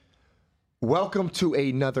Welcome to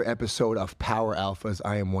another episode of Power Alphas.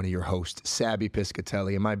 I am one of your hosts, Sabby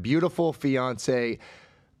Piscitelli, and my beautiful fiance,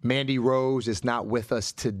 Mandy Rose, is not with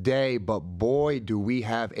us today, but boy, do we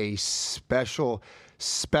have a special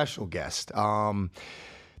guest.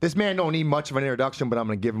 This man don't need much of an introduction, but I'm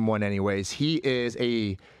going to give him one anyways.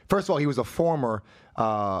 First of all, he was a former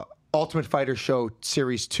Ultimate Fighter Show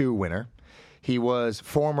Series 2 winner. He was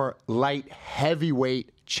former light heavyweight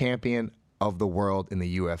champion of the world in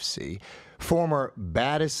the UFC, former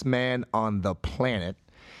baddest man on the planet,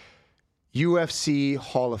 UFC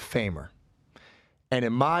Hall of Famer. And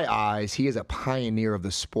in my eyes, he is a pioneer of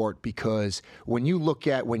the sport because when you look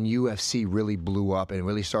at when UFC really blew up and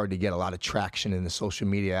really started to get a lot of traction in the social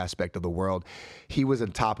media aspect of the world, he was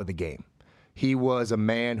on top of the game. He was a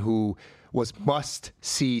man who was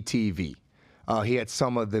must-see TV. He had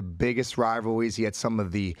some of the biggest rivalries. He had some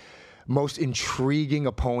of the most intriguing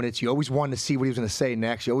opponents. You always wanted to see what he was going to say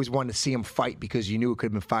next. You always wanted to see him fight because you knew it could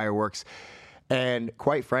have been fireworks. And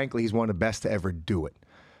quite frankly, he's one of the best to ever do it.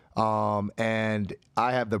 And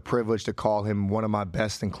I have the privilege to call him one of my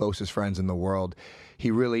best and closest friends in the world. He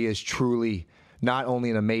really is truly not only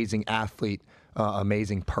an amazing athlete,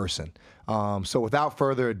 amazing person. So without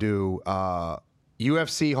further ado,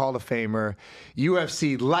 UFC Hall of Famer,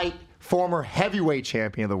 UFC light, former heavyweight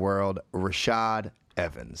champion of the world, Rashad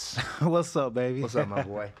Evans. What's up, baby? What's up, my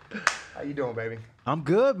boy? How you doing, baby? I'm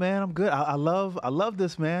good, man. I'm good. I love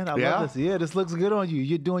this, man. I love this. Yeah, this looks good on you.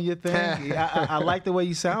 You're doing your thing. I like the way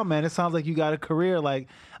you sound, man. It sounds like you got a career. Like,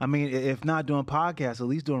 I mean, if not doing podcasts, at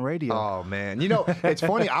least doing radio. Oh, man. You know, it's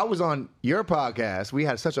funny. I was on your podcast. We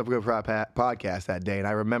had such a good podcast that day, and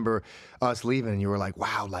I remember us leaving, and you were like,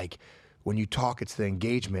 wow, like, when you talk, it's the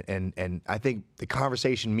engagement. And I think the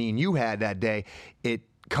conversation me and you had that day,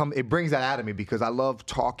 it brings that out of me because I love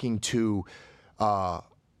talking to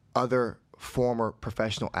other former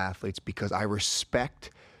professional athletes because I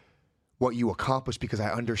respect what you accomplished because I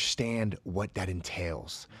understand what that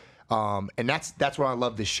entails. And that's why I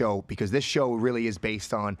love this show, because this show really is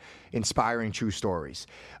based on inspiring true stories.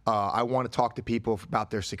 I want to talk to people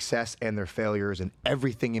about their success and their failures and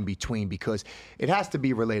everything in between, because it has to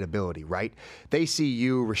be relatability, right? They see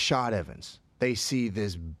you, Rashad Evans. They see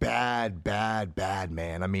this bad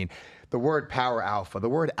man. I mean, the word power alpha, the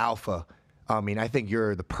word alpha, I mean, I think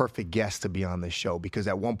you're the perfect guest to be on this show because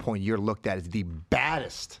at one point you're looked at as the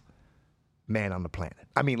baddest man on the planet.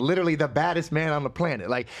 I mean, literally the baddest man on the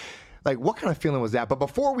planet. Like what kind of feeling was that? But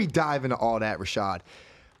before we dive into all that, Rashad,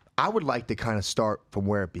 I would like to kind of start from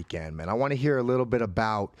where it began, man. I want to hear a little bit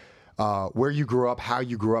about where you grew up, how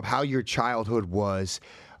your childhood was,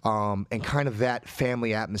 and kind of that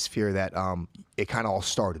family atmosphere that it kind of all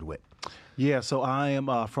started with. Yeah, so I am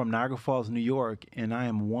from Niagara Falls, New York, and I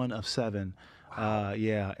am one of seven. Wow.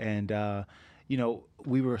 You know,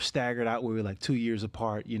 we were staggered out. We were like 2 years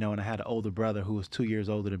apart, you know, and I had an older brother who was 2 years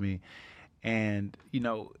older than me. And, you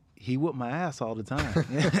know, he whooped my ass all the time.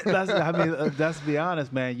 Let's be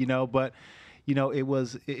honest, man, you know. But, you know, it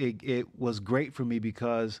was great for me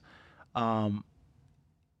because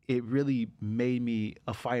it really made me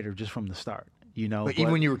a fighter just from the start. You know, but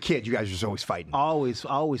even when you were a kid, you guys were just always fighting. Always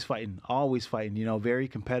fighting. You know, very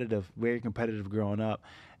competitive growing up,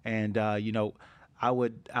 and you know, I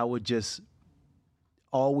would just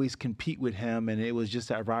always compete with him, and it was just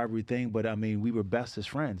that rivalry thing. But I mean, we were best as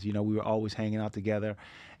friends. You know, we were always hanging out together,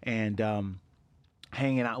 and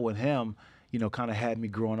hanging out with him, you know, kind of had me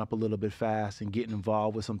growing up a little bit fast and getting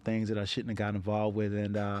involved with some things that I shouldn't have gotten involved with,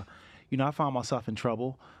 and you know, I found myself in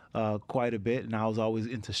trouble quite a bit, and I was always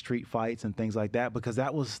into street fights and things like that because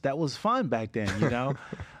that was fun back then, you know.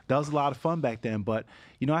 That was a lot of fun back then. But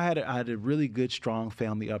you know, I had a really good, strong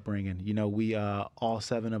family upbringing. You know, we all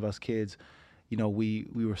seven of us kids, you know, we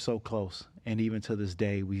were so close, and even to this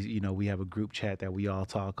day, we have a group chat that we all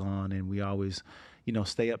talk on, and we always, you know,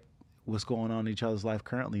 stay up what's going on in each other's life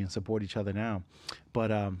currently and support each other now.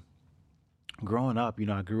 But growing up, you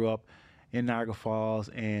know, I grew up in Niagara Falls,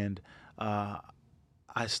 and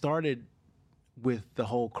I started with the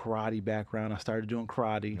whole karate background. I started doing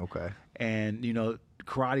karate. Okay. And, you know,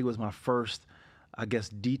 karate was my first, I guess,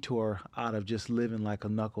 detour out of just living like a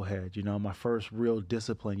knucklehead. You know, my first real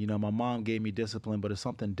discipline. You know, my mom gave me discipline, but it's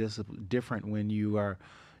something different when you are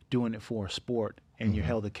doing it for a sport and you're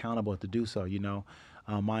held accountable to do so, you know.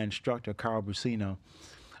 My instructor, Carl Brusino,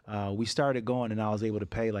 we started going, and I was able to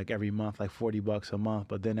pay like every month, like $40 a month.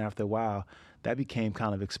 But then after a while, that became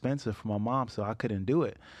kind of expensive for my mom, so I couldn't do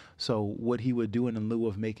it. So what he would do in lieu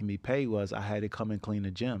of making me pay was I had to come and clean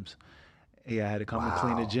the gyms. Yeah, I had to come and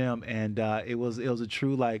clean the gym, and it was a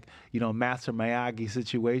true, like, you know, Master Miyagi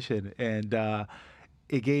situation, and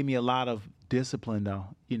it gave me a lot of discipline though,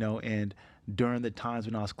 and during the times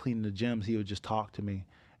when I was cleaning the gyms, he would just talk to me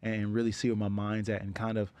and really see where my mind's at and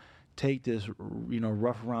kind of take this,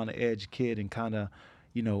 rough around the edge kid and kind of,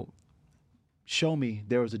 show me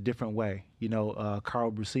there was a different way.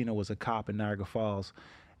 Carl Brusino was a cop in Niagara Falls,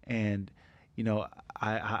 and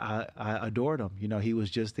I adored him. He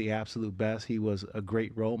was just the absolute best. He was a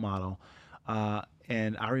great role model.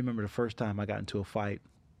 And I remember the first time I got into a fight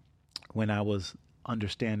when I was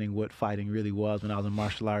understanding what fighting really was, when I was a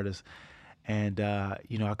martial artist. And, I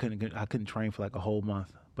couldn't train for like a whole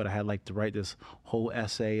month, but I had like to write this whole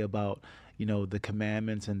essay about, the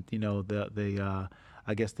commandments and,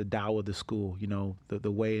 I guess the Tao of the school,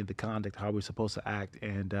 the way and the conduct, how we're supposed to act.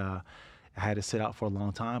 And I had to sit out for a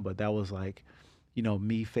long time, but that was like,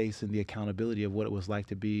 me facing the accountability of what it was like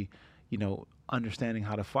to be, understanding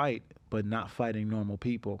how to fight, but not fighting normal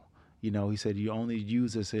people. He said, you only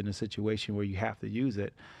use this in a situation where you have to use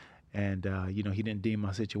it. And, he didn't deem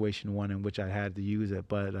my situation one in which I had to use it,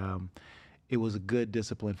 but it was a good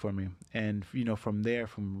discipline for me. And, from there,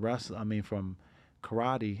 from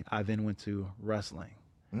karate, I then went to wrestling.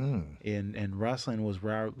 And wrestling was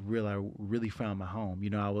where I really found my home.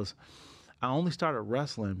 I only started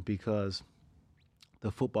wrestling because the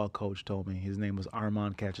football coach told me. His name was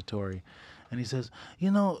Armand Cacciatore. And he says,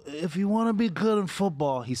 if you want to be good in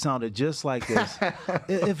football, he sounded just like this.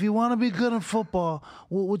 If you want to be good in football,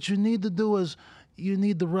 what you need to do is you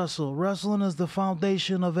need to wrestle. Wrestling is the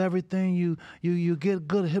foundation of everything. You get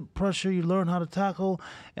good hip pressure. You learn how to tackle.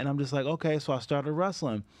 And I'm just like, okay. So I started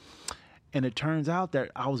wrestling. And it turns out that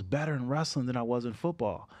I was better in wrestling than I was in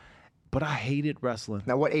football. But I hated wrestling.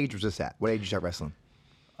 Now, what age was this at? What age did you start wrestling?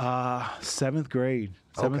 7th grade.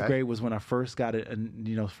 Seventh grade was when I first got it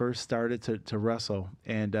and, first started to wrestle.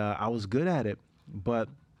 And I was good at it, but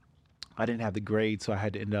I didn't have the grades, so I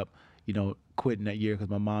had to end up, quitting that year because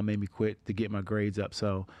my mom made me quit to get my grades up.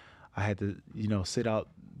 So I had to, sit out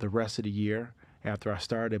the rest of the year after I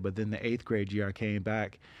started. But then the 8th grade year, I came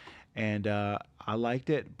back. And I liked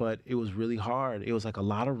it, but it was really hard. It was like a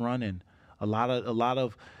lot of running, a lot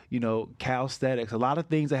of calisthenics, a lot of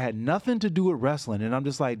things that had nothing to do with wrestling. And I'm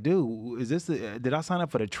just like, dude, did I sign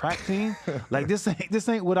up for the track team? Like this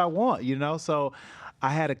ain't what I want, So I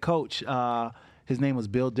had a coach. His name was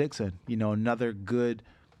Bill Dixon. Another good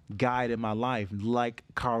guide in my life, like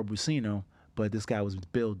Carl Brusino, but this guy was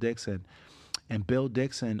Bill Dixon. And Bill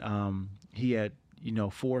Dixon, he had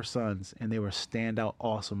 4 sons, and they were standout,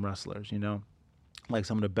 awesome wrestlers, like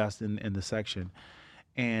some of the best in the section.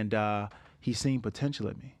 And he seen potential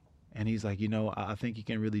in me. And he's like, I think you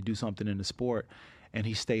can really do something in the sport. And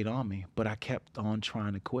he stayed on me, but I kept on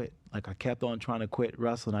trying to quit. Like I kept on trying to quit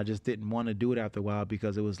wrestling. I just didn't want to do it after a while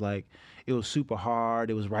because it was super hard.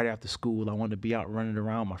 It was right after school. I wanted to be out running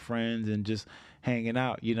around with my friends and just hanging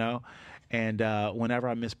out, And whenever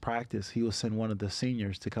I missed practice, he would send one of the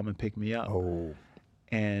seniors to come and pick me up. Oh.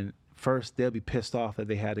 And first, they'll be pissed off that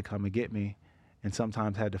they had to come and get me, and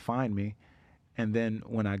sometimes had to find me. And then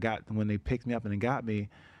when they picked me up and they got me,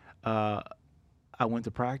 I went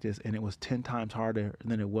to practice, and it was 10 times harder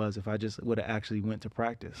than it was if I just would have actually went to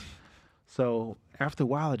practice. So after a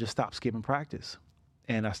while, I just stopped skipping practice,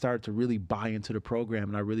 and I started to really buy into the program,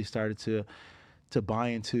 and I really started to buy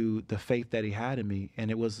into the faith that he had in me.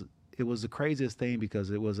 And it was the craziest thing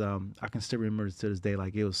because it was I can still remember it to this day.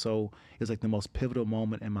 Like it was like the most pivotal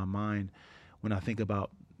moment in my mind when I think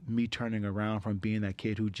about me turning around from being that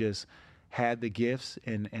kid who just had the gifts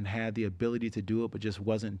and had the ability to do it, but just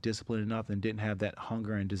wasn't disciplined enough and didn't have that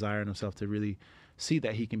hunger and desire in himself to really see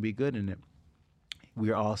that he can be good in it. We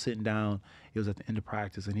were all sitting down. It was at the end of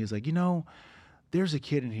practice, and he was like, there's a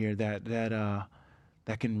kid in here that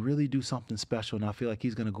can really do something special, and I feel like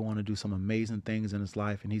he's going to go on to do some amazing things in his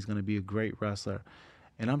life, and he's going to be a great wrestler.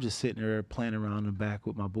 And I'm just sitting there playing around in the back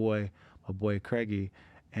with my boy Craigie,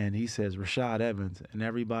 and he says, Rashad Evans. And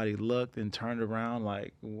everybody looked and turned around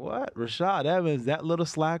like, what? Rashad Evans, that little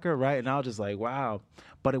slacker, right? And I was just like, wow.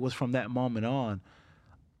 But it was from that moment on,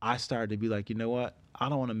 I started to be like, you know what? I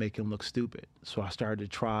don't want to make him look stupid. So I started to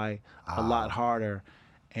try a lot harder,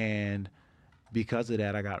 and because of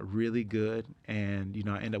that, I got really good, and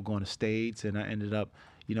I ended up going to states, and I ended up,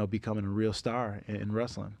 becoming a real star in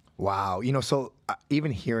wrestling. Wow. So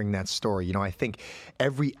even hearing that story, I think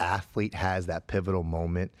every athlete has that pivotal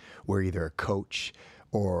moment where either a coach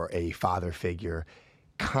or a father figure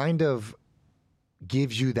kind of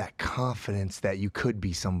gives you that confidence that you could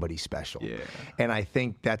be somebody special. Yeah. And I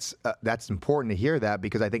think that's important to hear that,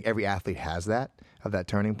 because I think every athlete has that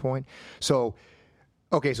turning point. So,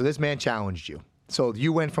 okay, so this man challenged you. So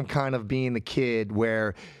you went from kind of being the kid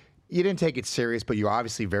where you didn't take it serious, but you're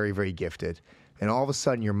obviously very, very gifted. and all of a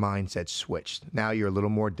sudden your mindset switched. Now you're a little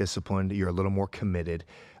more disciplined, you're a little more committed,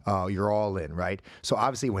 you're all in, right? So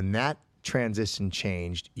obviously when that transition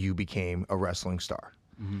changed, you became a wrestling star.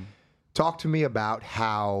 Mm-hmm. Talk to me about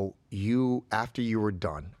how you, after you were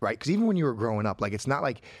done, right? Because even when you were growing up, like it's not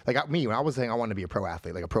like me, when I was saying I wanted to be a pro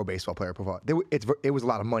athlete, like a pro baseball player, it was a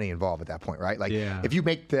lot of money involved at that point, right? Like if you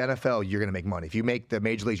make the NFL, you're going to make money. If you make the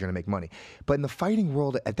major leagues, you're going to make money. But in the fighting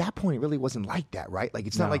world, at that point, it really wasn't like that, right? Like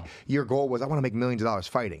it's not like your goal was, I want to make millions of dollars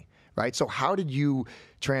fighting, right? So how did you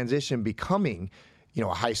transition becoming, a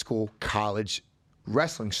high school, college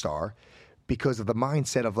wrestling star because of the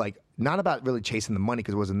mindset of like, not about really chasing the money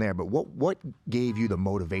because it wasn't there, but what gave you the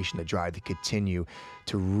motivation, the drive to continue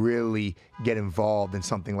to really get involved in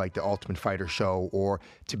something like the Ultimate Fighter show or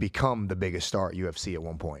to become the biggest star at UFC at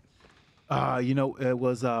one point? It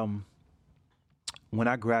was when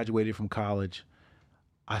I graduated from college,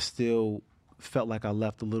 I still felt like I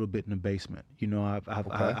left a little bit in the basement. I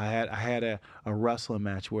had a wrestling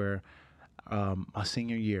match where my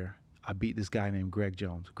senior year, I beat this guy named Greg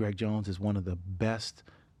Jones. Greg Jones is one of the best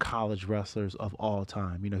college wrestlers of all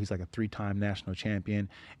time. He's like a 3-time national champion.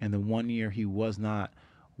 And the one year he was not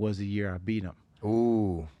was the year I beat him.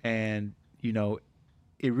 Ooh. And,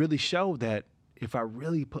 it really showed that if I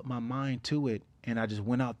really put my mind to it and I just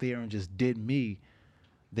went out there and just did me,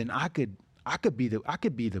 then I could be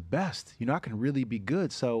the best. I can really be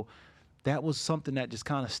good. So that was something that just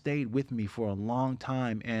kind of stayed with me for a long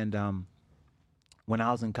time. And when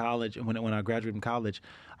I was in college, when I graduated from college,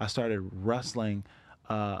 I started wrestling,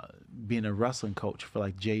 being a wrestling coach for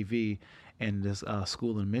like JV in this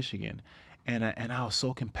school in Michigan. And I was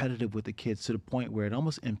so competitive with the kids to the point where it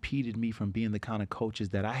almost impeded me from being the kind of coaches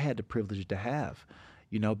that I had the privilege to have,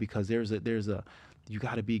 because you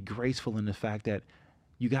got to be graceful in the fact that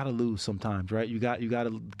you got to lose sometimes, right? You got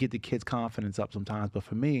to get the kids' confidence up sometimes. But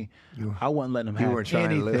for me, I wasn't letting them have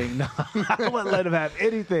anything. No, I wasn't letting them have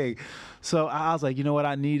anything. So I was like, you know what?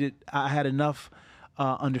 I had enough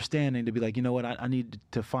understanding to be like, you know what? I need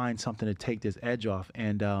to find something to take this edge off.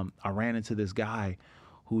 And I ran into this guy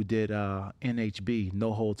who did NHB,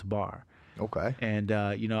 No Holds Bar. Okay. And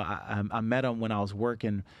I met him when I was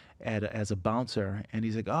working as a bouncer, and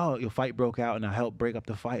he's like, "Oh, your fight broke out," and I helped break up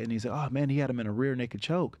the fight. And he's like, "Oh man, he had him in a rear naked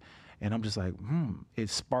choke," and I'm just like,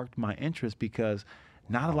 It sparked my interest because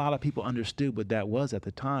not a lot of people understood what that was at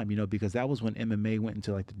the time, because that was when MMA went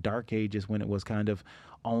into like the dark ages, when it was kind of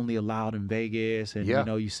only allowed in Vegas, and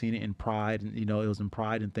you seen it in Pride, and it was in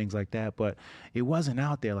Pride and things like that, but it wasn't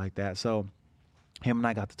out there like that. So him and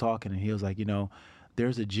I got to talking, and he was like,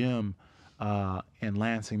 there's a gym in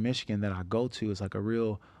Lansing, Michigan that I go to. It's like a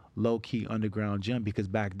real low-key underground gym, because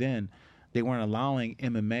back then they weren't allowing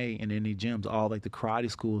MMA in any gyms. All like the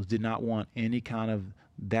karate schools did not want any kind of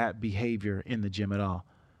that behavior in the gym at all,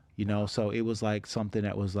 so it was like something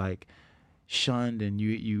that was like shunned, and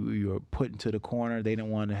you were put into the corner. They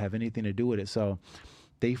didn't want to have anything to do with it. So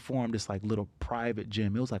they formed this like little private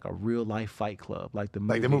gym. It was like a real life fight club, like the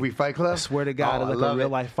movie Fight Club. I swear to God, it was like a real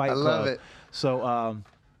life fight club. I love it. So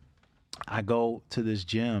I go to this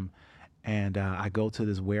gym, and I go to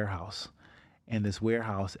this warehouse. And this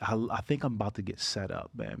warehouse, I think I'm about to get set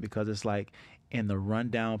up, man, because it's like in the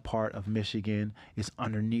rundown part of Michigan. It's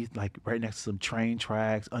underneath, like right next to some train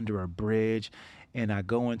tracks, under a bridge. And I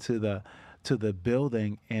go into the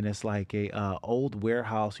building, and it's like a old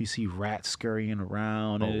warehouse. You see rats scurrying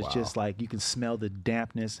around, and it's just like you can smell the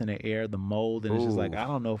dampness in the air, the mold, and it's just like, I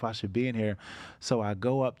don't know if I should be in here. So I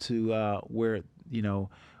go up to where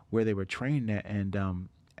they were training at, and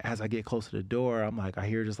as I get close to the door, I'm like, I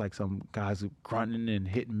hear just like some guys grunting and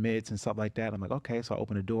hitting mitts and stuff like that. I'm like, okay. So I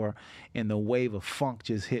open the door, and the wave of funk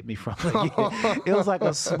just hit me from like, it was like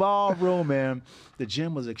a small room, man. The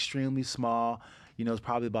gym was extremely small. It's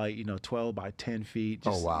probably about 12 by 10 feet.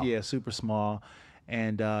 Just, yeah, super small.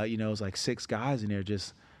 And it was like 6 guys in there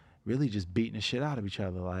just really just beating the shit out of each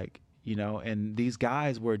other, like. And these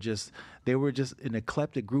guys were just an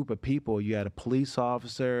eclectic group of people. You had a police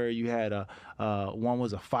officer, you had one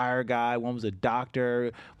was a fire guy, one was a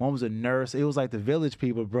doctor, one was a nurse. It was like the Village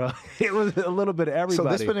People, bro. It was a little bit of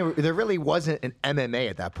everybody. So there really wasn't an MMA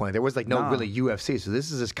at that point. There was like no really UFC. So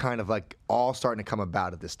this is just kind of like all starting to come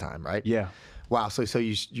about at this time, right? Yeah. Wow. So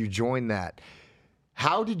you joined that.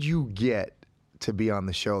 How did you get to be on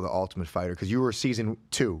the show, The Ultimate Fighter? Because you were season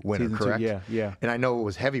 2 winner, correct? Yeah. And I know it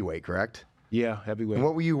was heavyweight, correct? Yeah, heavyweight. And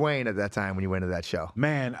what were you weighing at that time when you went to that show?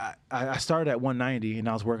 Man, I started at 190, and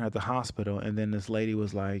I was working at the hospital, and then this lady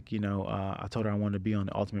was like, I told her I wanted to be on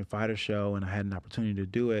the Ultimate Fighter show, and I had an opportunity to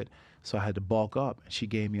do it, so I had to bulk up. And she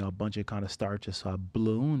gave me a bunch of kind of starches, so I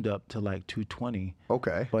ballooned up to like 220.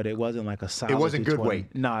 Okay. But it wasn't like a solid. It wasn't good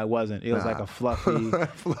weight. No, it wasn't. It was like a fluffy,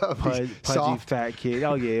 pudgy, soft, fat kid.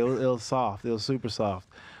 Oh yeah, it was soft. It was super soft.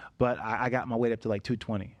 But I got my weight up to like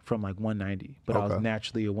 220 from like 190. But I was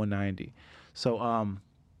naturally a 190. So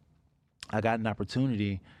I got an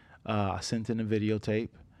opportunity. I sent in a videotape.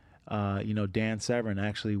 Dan Severn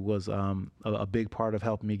actually was a big part of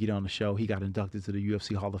helping me get on the show. He got inducted to the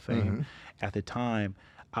UFC Hall of Fame. Mm-hmm. At the time,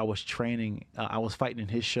 I was training. I was fighting in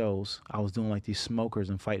his shows. I was doing like these smokers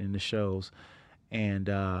and fighting in the shows. And,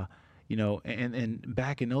 and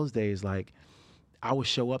back in those days, like I would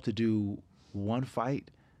show up to do one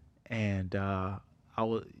fight and I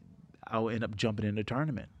would end up jumping in the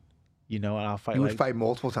tournament. And I'll fight. You would fight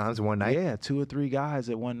multiple times in one night? Yeah, 2 or 3 guys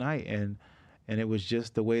at one night. And it was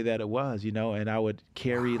just the way that it was, and I would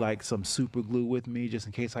carry like some super glue with me just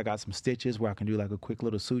in case I got some stitches where I can do like a quick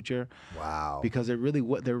little suture. Wow. Because there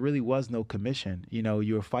really was no commission.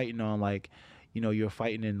 You were fighting on like, you're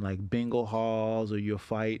fighting in like bingo halls or you'll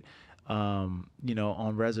fight, on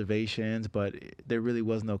reservations, but there really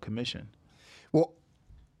was no commission. Well,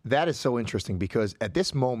 that is so interesting because at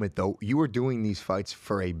this moment, though, you were doing these fights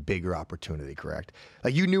for a bigger opportunity, correct?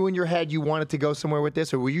 Like you knew in your head you wanted to go somewhere with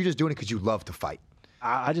this, or were you just doing it because you love to fight?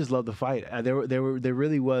 I just love to fight. There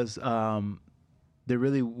really was no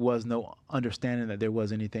understanding that there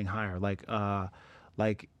was anything higher. Like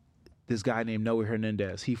this guy named Noe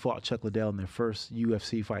Hernandez. He fought Chuck Liddell in their first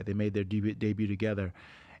UFC fight. They made their debut together,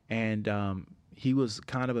 and he was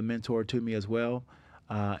kind of a mentor to me as well.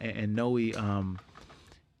 And Noe.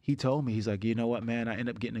 He told me, he's like, you know what, man, I end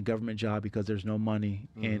up getting a government job because there's no money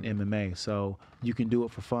in MMA. So you can do it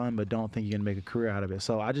for fun, but don't think you're going to make a career out of it.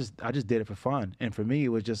 So I just did it for fun. And for me, it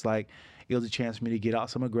was just like, it was a chance for me to get out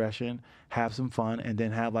some aggression, have some fun, and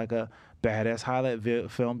then have like a badass highlight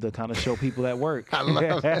film to kind of show people that work. I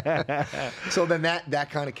love that. So then that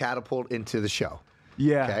kind of catapulted into the show.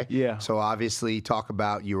 Yeah. Okay. Yeah. So obviously, talk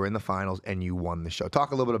about you were in the finals and you won the show.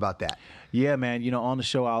 Talk a little bit about that. Yeah, man. On the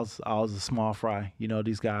show, I was a small fry.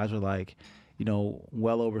 These guys were like,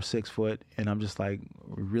 well over 6 foot, and I'm just like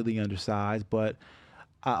really undersized. But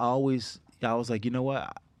I was like, you know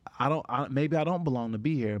what? Maybe I don't belong to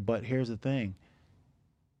be here. But here's the thing.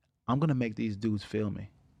 I'm gonna make these dudes feel me.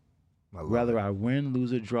 Whether I win,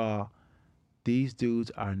 lose, or draw, these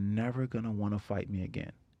dudes are never gonna want to fight me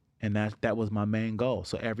again. And that was my main goal.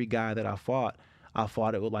 So every guy that I fought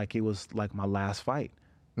it was like my last fight.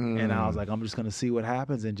 And I was like, I'm just going to see what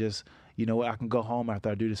happens and just, I can go home after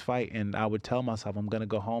I do this fight. And I would tell myself I'm going to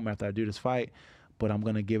go home after I do this fight, but I'm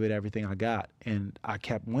going to give it everything I got. And I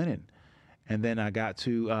kept winning. And then I got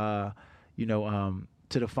to, to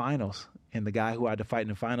the finals. And the guy who I had to fight in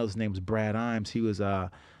the finals, his name was Brad Imes. He was,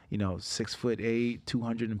 6'8",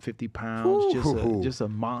 250 pounds, just a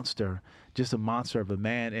monster of a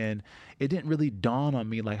man. And it didn't really dawn on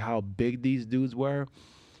me like how big these dudes were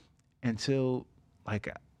until like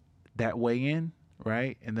that weigh-in,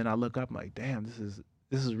 right? And then I look up, I'm like, damn,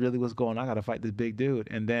 this is really what's going on. I got to fight this big dude.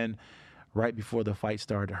 And then right before the fight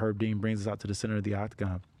started, Herb Dean brings us out to the center of the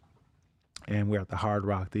octagon, and we're at the Hard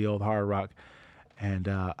Rock, the old Hard Rock. And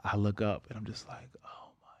I look up, and I'm just like, oh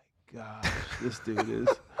my gosh, this dude is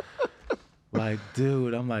like,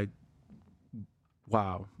 dude. I'm like,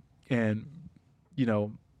 wow. And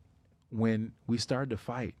when we started to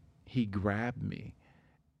fight, he grabbed me.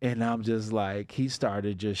 And I'm just like, he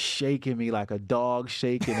started just shaking me like a dog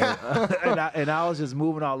shaking it. and I was just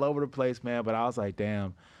moving all over the place, man. But I was like,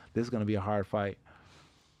 damn, this is going to be a hard fight.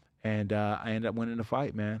 And I ended up winning the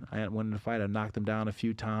fight, man. I knocked him down a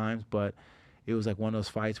few times, but it was like one of those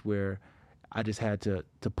fights where I just had to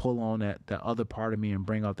pull on that other part of me and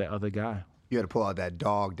bring out that other guy. You had to pull out that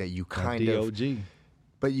dog that you kind of... DOG.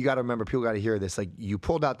 But you got to remember, people got to hear this. Like, you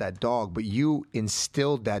pulled out that dog, but you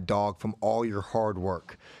instilled that dog from all your hard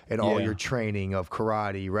work and all your training of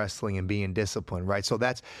karate, wrestling, and being disciplined, right? So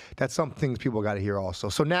that's some things people got to hear also.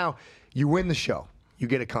 So now you win the show. You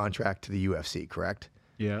get a contract to the UFC, correct?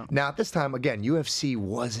 Yeah. Now, at this time, again, UFC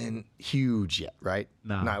wasn't huge yet, right?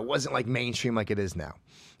 No. It wasn't like mainstream like it is now.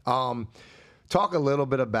 Talk a little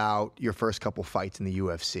bit about your first couple fights in the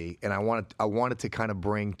UFC, and I wanted to kind of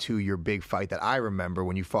bring to your big fight that I remember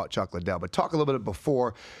when you fought Chuck Liddell. But talk a little bit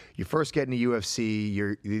before you first get in the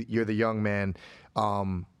UFC. You're the young man.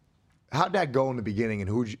 How'd that go in the beginning?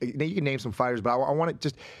 And you can name some fighters, but I want to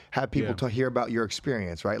just have people to hear about your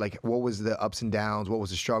experience, right? Like, what was the ups and downs? What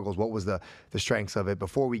was the struggles? What was the strengths of it?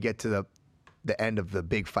 Before we get to the end of the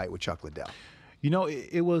big fight with Chuck Liddell?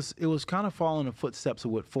 It was kind of following the footsteps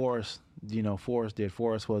of what Forrest did.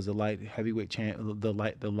 Forrest was the light heavyweight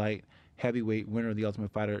the light heavyweight winner of the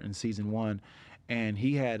Ultimate Fighter in season 1, and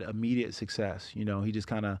he had immediate success. He just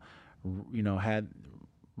kind of had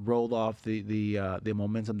rolled off the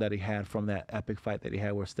momentum that he had from that epic fight that he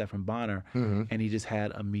had with Stephan Bonnar, and he just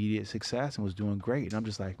had immediate success and was doing great. And I'm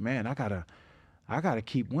just like, man, I gotta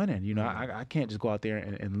keep winning. I can't just go out there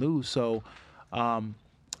and lose. So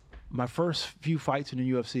my first few fights in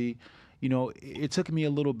the UFC, it took me a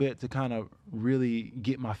little bit to kind of really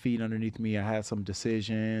get my feet underneath me. I had some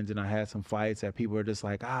decisions and I had some fights that people were just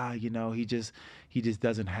like, he just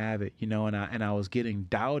doesn't have it, and I was getting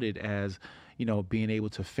doubted as, being able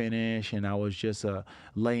to finish, and I was just a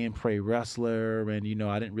lay and pray wrestler, and,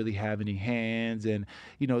 I didn't really have any hands, and,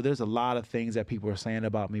 there's a lot of things that people were saying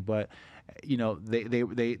about me, but,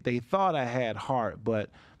 they thought I had heart,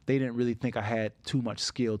 but they didn't really think I had too much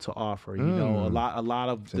skill to offer. A lot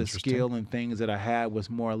of the skill and things that I had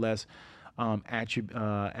was more or less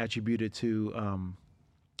attributed to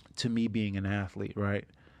me being an athlete, right?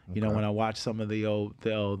 Okay. When I watch some of the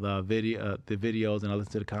videos and I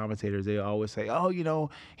listen to the commentators, they always say,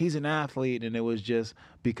 he's an athlete, and it was just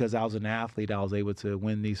because I was an athlete I was able to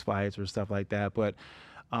win these fights or stuff like that. But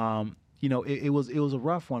it was a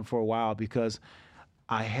rough one for a while because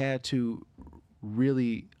I had to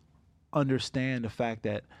really understand the fact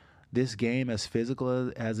that this game, as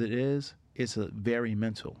physical as it is, it's a very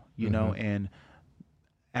mental, and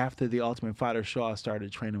after the Ultimate Fighter show, I started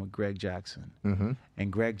training with Greg Jackson,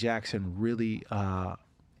 and Greg Jackson really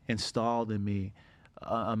installed in me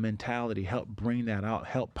a mentality, helped bring that out,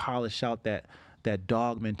 helped polish out that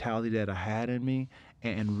dog mentality that I had in me,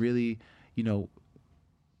 and really,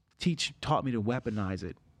 taught me to weaponize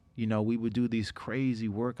it. We would do these crazy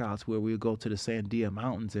workouts where we would go to the Sandia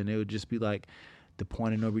Mountains, and it would just be like the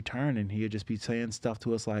point of no return, and he would just be saying stuff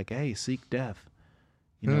to us like, hey, seek death.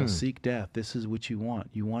 Seek death. This is what you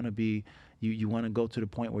want. You want to be, you want to go to the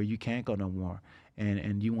point where you can't go no more,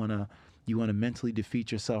 and you want to mentally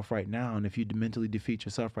defeat yourself right now. And if you mentally defeat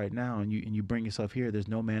yourself right now, and you bring yourself here, there's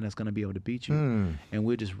no man that's going to be able to beat you. And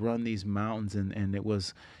we'd just run these mountains, and it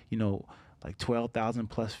was, like 12,000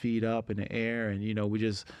 plus feet up in the air, and we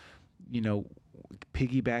just,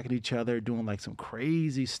 piggybacking each other, doing like some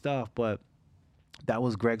crazy stuff. But that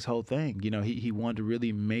was Greg's whole thing. He wanted to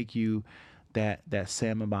really make you that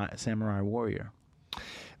samurai warrior.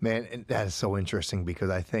 Man, and that is so interesting because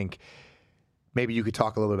I think maybe you could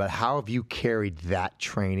talk a little bit about how have you carried that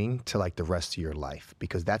training to like the rest of your life,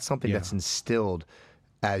 because that's something that's instilled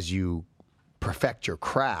as you perfect your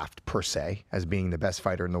craft per se, as being the best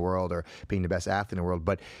fighter in the world or being the best athlete in the world,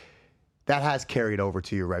 but that has carried over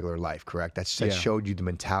to your regular life, correct? That showed you the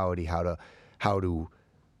mentality, how to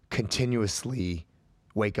continuously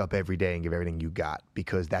wake up every day and give everything you got,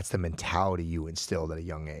 because that's the mentality you instilled at a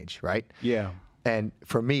young age, right? Yeah. And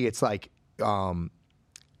for me, it's like,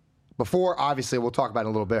 before, obviously, we'll talk about in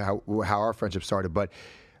a little bit how our friendship started, but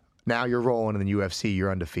now you're rolling in the UFC,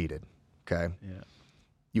 you're undefeated, okay? Yeah.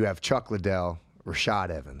 You have Chuck Liddell, Rashad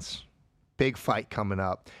Evans. Big fight coming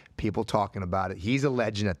up. People talking about it. He's a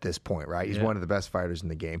legend at this point, right? He's one of the best fighters in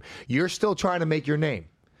the game. You're still trying to make your name,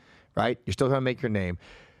 right? You're still trying to make your name.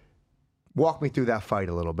 Walk me through that fight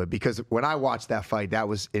a little bit, because when I watched that fight, that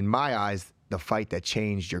was, in my eyes, the fight that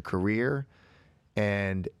changed your career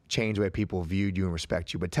and changed the way people viewed you and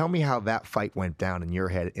respect you. But tell me how that fight went down in your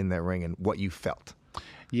head in that ring and what you felt.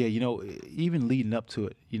 Yeah, even leading up to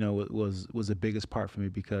it, it was the biggest part for me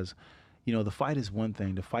because, the fight is one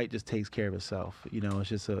thing. The fight just takes care of itself. It's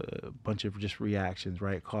just a bunch of just reactions,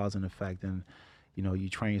 right? Cause and effect. And, you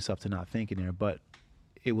train yourself to not think in there. But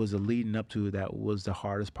it was the leading up to it that was the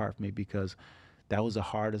hardest part for me, because that was the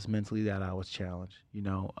hardest mentally that I was challenged.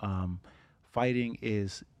 Fighting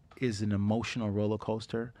is an emotional roller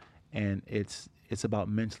coaster, and it's about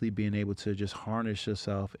mentally being able to just harness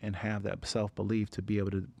yourself and have that self-belief to be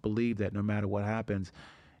able to believe that no matter what happens,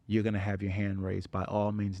 you're going to have your hand raised by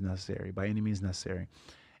all means necessary, by any means necessary.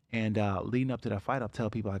 And leading up to that fight, I'll tell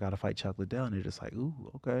people I got to fight Chuck Liddell, and they're just like,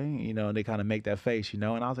 ooh, okay. And they kind of make that face, and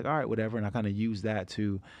I was like, all right, whatever. And I kind of use that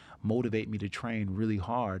to motivate me to train really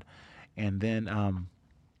hard. And then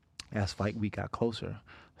as fight week got closer,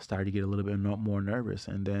 I started to get a little bit more nervous.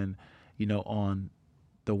 And then, on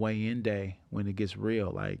the weigh-in day, when it gets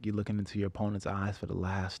real, like you're looking into your opponent's eyes for the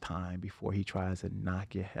last time before he tries to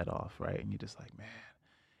knock your head off, right? And you're just like, man,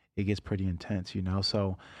 it gets pretty intense,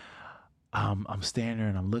 So I'm standing there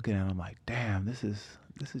and I'm looking at him, I'm like, damn, this is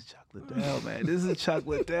Chuck Liddell, man. This is Chuck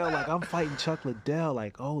Liddell. Like, I'm fighting Chuck Liddell.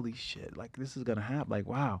 Like, holy shit. Like, this is going to happen. Like,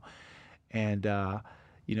 wow. And,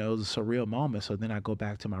 it was a surreal moment. So then I go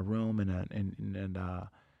back to my room and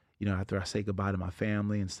after I say goodbye to my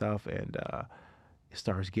family and stuff, and it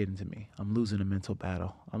starts getting to me. I'm losing a mental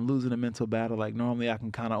battle. Like normally I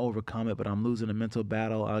can kind of overcome it, but I'm losing a mental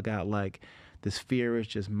battle. I got like this fear is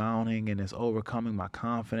just mounting and it's overcoming my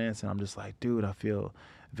confidence. And I'm just like, dude, I feel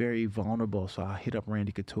very vulnerable. So I hit up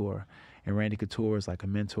Randy Couture, and Randy Couture is like a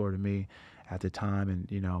mentor to me at the time. And,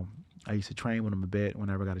 I used to train with him a bit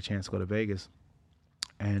whenever I got a chance to go to Vegas.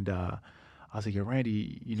 And I was like, yo,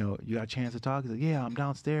 Randy, you got a chance to talk? He's like, yeah, I'm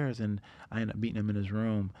downstairs. And I end up meeting him in his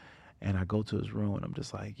room. And I go to his room, and I'm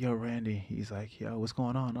just like, yo, Randy. He's like, yo, what's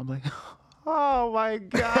going on? I'm like, oh, my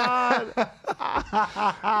God.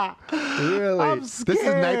 Really? I'm scared. This is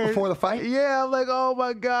the night before the fight? Yeah, I'm like, oh,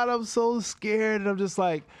 my God, I'm so scared. And I'm just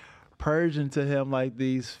like purging to him like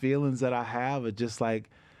these feelings that I have are just like,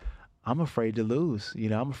 I'm afraid to lose.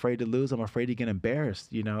 I'm afraid to lose. I'm afraid to get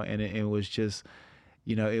embarrassed, and it was just,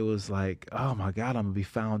 it was like, oh, my God, I'm going to be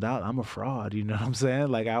found out. I'm a fraud. You know what I'm saying?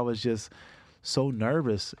 Like I was just so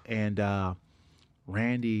nervous. And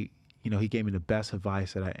Randy, he gave me the best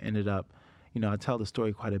advice that I ended up, I tell the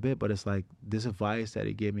story quite a bit, but it's like this advice that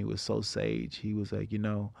he gave me was so sage. He was like, you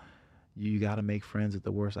got to make friends at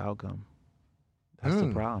the worst outcome. That's the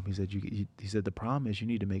problem. He said, he said, the problem is you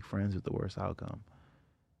need to make friends with the worst outcome.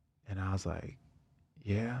 And I was like,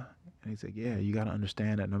 yeah. And he said, yeah, you got to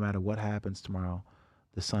understand that no matter what happens tomorrow,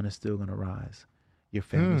 the sun is still going to rise. Your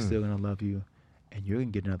family's still going to love you, and you're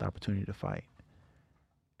going to get another opportunity to fight.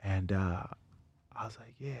 And I was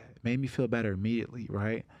like, yeah, it made me feel better immediately,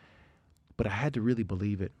 right? But I had to really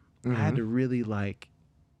believe it. I had to really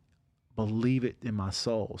believe it in my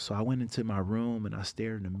soul. So I went into my room and I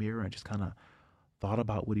stared in the mirror and just kind of thought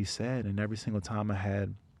about what he said. And every single time I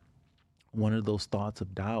had one of those thoughts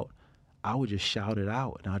of doubt, I would just shout it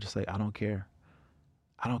out. And I would just say, I don't care.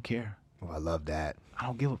 I don't care. Oh, I love that. I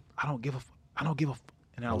don't give a.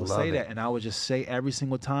 And I would say that. And I would just say every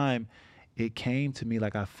single time it came to me,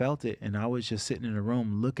 like I felt it. And I was just sitting in the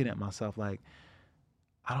room looking at myself like,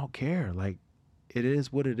 I don't care. Like, it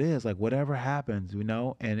is what it is. Like, whatever happens,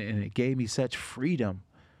 and it gave me such freedom.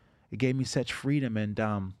 And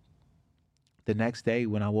the next day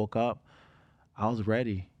when I woke up, I was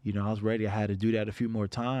ready. I was ready. I had to do that a few more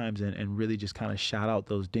times and really just kind of shout out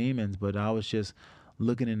those demons. But I was just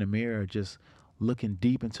looking in the mirror, just looking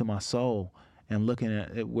deep into my soul and looking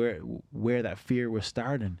at where that fear was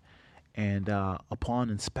starting. And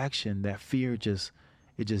upon inspection, that fear just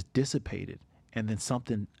dissipated. And then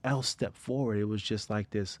something else stepped forward. It was just like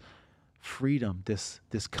this freedom, this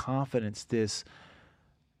confidence, this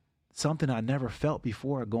something I never felt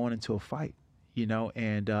before going into a fight,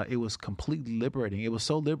 and it was completely liberating. It was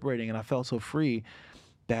so liberating, and I felt so free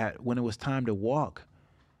that when it was time to walk,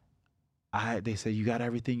 they said, you got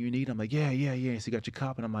everything you need? I'm like, yeah. So you got your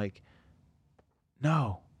cup? And I'm like,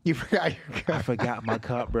 no. You forgot your cup. I forgot my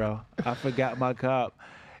cup, bro. I forgot my cup.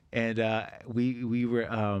 And we were...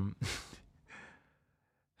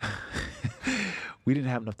 we didn't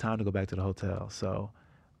have enough time to go back to the hotel, so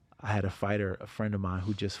I had a friend of mine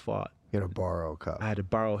who just fought. You had to borrow a cup. I had to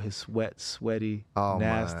borrow his sweaty, oh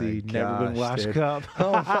nasty, never been washed dude. cup.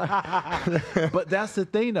 But that's the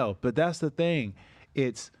thing, though.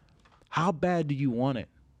 It's how bad do you want it?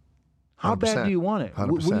 How 100%. bad do you want it?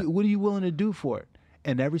 100%. What are you willing to do for it?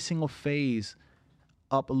 And every single phase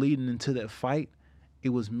up leading into that fight, it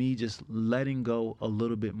was me just letting go a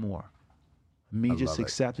little bit more. Me just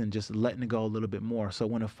accepting, just letting it go a little bit more. So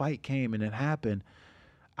when a fight came and it happened,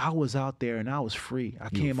 I was out there and I was free. I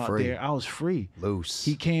came out there, I was free. Loose.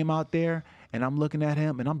 He came out there and I'm looking at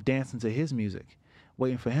him and I'm dancing to his music,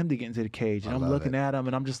 waiting for him to get into the cage. And I'm looking at him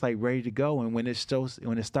and I'm just like ready to go. And when it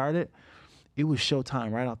started, it was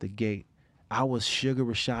showtime right out the gate. I was Sugar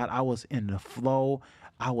Rashad. I was in the flow.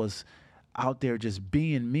 I was out there just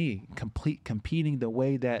being me, competing the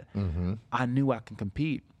way that I knew I can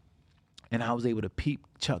compete. And I was able to peep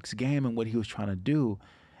Chuck's game and what he was trying to do.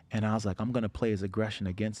 And I was like, I'm going to play his aggression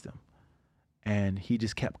against him. And he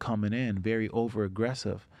just kept coming in very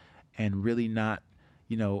over-aggressive and really not,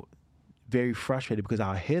 very frustrated because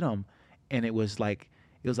I hit him and it was like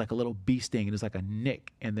a little bee sting. It was like a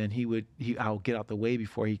nick. And then I'll get out the way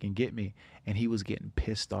before he can get me. And he was getting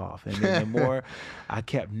pissed off. And then the more I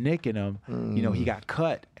kept nicking him, he got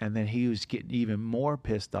cut. And then he was getting even more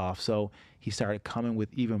pissed off. So he started coming with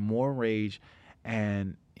even more rage.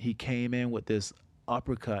 And he came in with this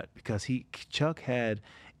uppercut because Chuck's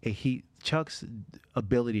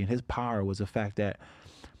ability and his power was the fact that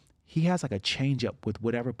he has like a changeup with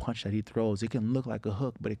whatever punch that he throws. It can look like a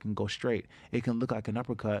hook, but it can go straight. It can look like an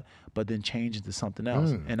uppercut, but then change into something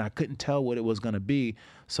else. And I couldn't tell what it was going to be.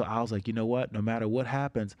 So I was like, you know what? No matter what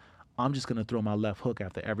happens, I'm just going to throw my left hook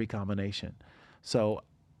after every combination. So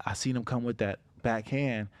I seen him come with that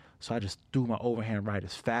backhand. So I just threw my overhand right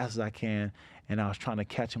as fast as I can. And I was trying to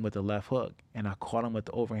catch him with the left hook. And I caught him with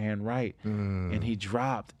the overhand right. And he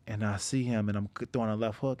dropped. And I see him, and I'm throwing a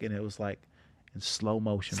left hook. And it was like, in slow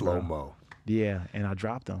motion. Slow-mo. Yeah, and I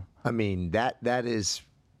dropped him. I mean, that is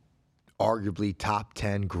arguably top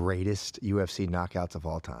 10 greatest UFC knockouts of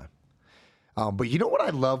all time. But you know what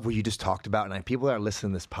I love, what you just talked about, and people that are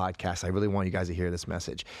listening to this podcast, I really want you guys to hear this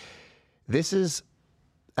message. This is,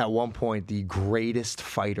 at one point, the greatest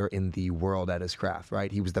fighter in the world at his craft,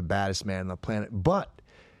 right? He was the baddest man on the planet. But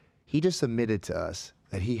he just admitted to us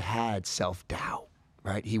that he had self-doubt.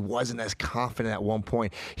 Right? He wasn't as confident at one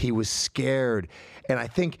point. He was scared. And I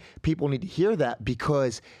think people need to hear that,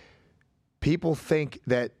 because people think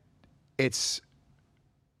that it's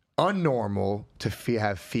unnormal to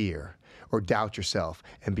have fear or doubt yourself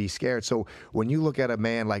and be scared. So when you look at a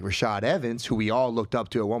man like Rashad Evans, who we all looked up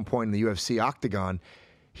to at one point in the UFC octagon,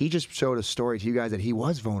 he just showed a story to you guys that he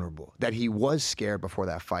was vulnerable, that he was scared before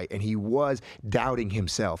that fight, and he was doubting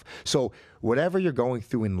himself. So whatever you're going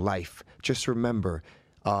through in life, just remember,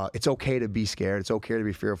 it's okay to be scared. It's okay to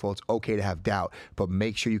be fearful. It's okay to have doubt, but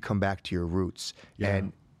make sure you come back to your roots. Yeah.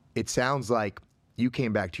 And it sounds like you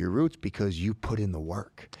came back to your roots because you put in the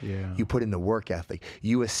work. Yeah. You put in the work ethic.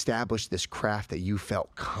 You established this craft that you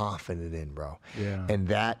felt confident in, bro. Yeah. And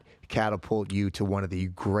that catapulted you to one of the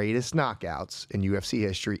greatest knockouts in UFC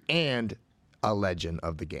history and a legend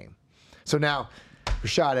of the game. So now,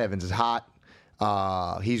 Rashad Evans is hot.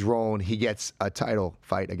 He's rolling. He gets a title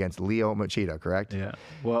fight against Leo Machida, correct? Yeah.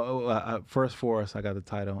 Well, first Forrest, I got the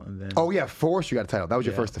title, and then. Oh yeah, Forrest, you got a title. That was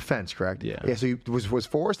your first defense, correct? Yeah. Yeah. So was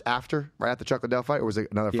Forrest right after Chuck Liddell fight, or was it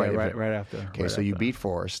another fight? Right after. Okay, right so after. you beat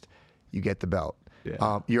Forrest, you get the belt.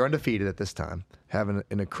 Yeah. You're undefeated at this time, having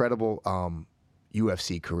an incredible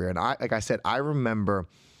UFC career, and like I said, I remember.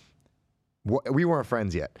 We weren't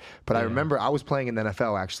friends yet, but I remember I was playing in the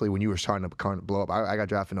NFL actually when you were starting to blow up. I got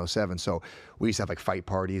drafted in 07, so we used to have like fight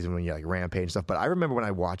parties and when you like Rampage and stuff. But I remember when I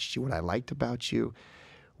watched you, what I liked about you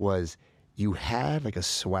was you had like a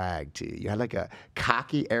swag to you. You had like a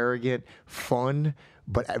cocky, arrogant, fun,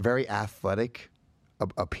 but very athletic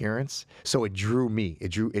appearance. So it drew me. It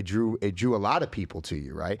drew a lot of people to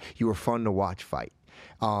you, right? You were fun to watch fight,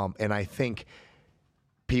 and I think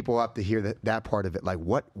people have to hear that part of it. Like,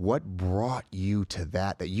 what brought you to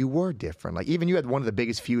that you were different? Like, even you had one of the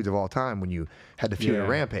biggest feuds of all time when you had the feud at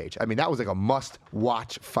Rampage. I mean, that was like a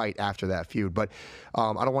must-watch fight after that feud. But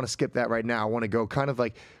I don't want to skip that right now. I want to go kind of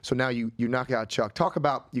like, so now you knock out Chuck. Talk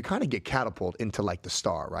about, you kind of get catapulted into like the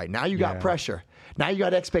star, right? Now you got pressure. Now you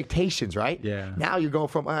got expectations, right? Yeah. Now you're going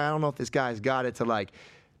from, I don't know if this guy's got it, to like,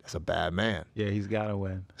 that's a bad man. Yeah, he's got to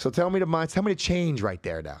win. So tell me the change right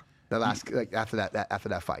there now. The last, like after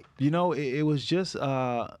that fight. You know, it was just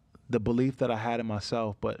the belief that I had in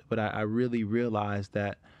myself, but I really realized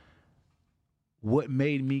that what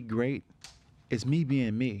made me great is me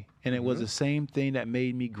being me, and it was the same thing that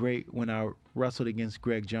made me great when I wrestled against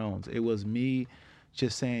Greg Jones. It was me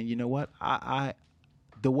just saying, you know what, I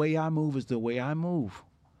the way I move is the way I move.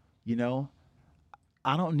 You know,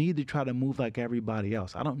 I don't need to try to move like everybody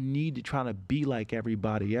else. I don't need to try to be like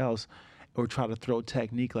everybody else, or try to throw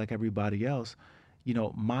technique like everybody else. You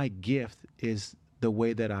know, my gift is the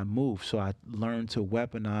way that I move. So I learned to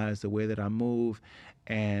weaponize the way that I move,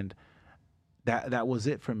 and that was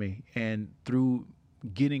it for me. And through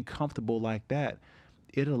getting comfortable like that,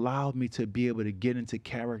 it allowed me to be able to get into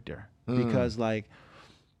character. Because like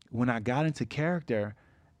when I got into character,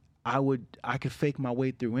 I could fake my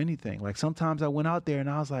way through anything. Like sometimes I went out there and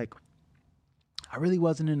I was like, I really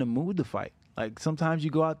wasn't in the mood to fight. Like sometimes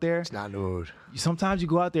you go out there. It's not in the mood. Sometimes you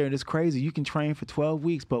go out there and it's crazy. You can train for 12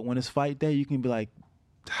 weeks, but when it's fight day, you can be like,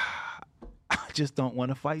 I just don't want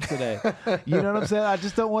to fight today. You know what I'm saying? I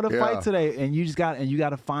just don't want to fight today. And you got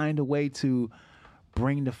to find a way to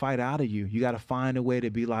bring the fight out of you. You got to find a way to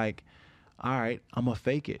be like, all right, I'm gonna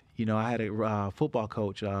fake it. You know, I had a football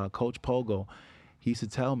coach, Coach Pogo. He used to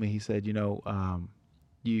tell me, he said, you know,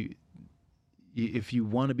 if you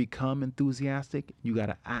want to become enthusiastic, you got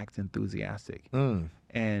to act enthusiastic.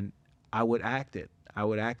 And I would act it. I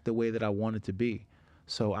would act the way that I wanted to be.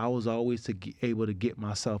 So I was always able to get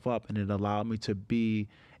myself up, and it allowed me to be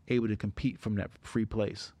able to compete from that free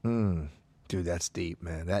place. Dude, that's deep,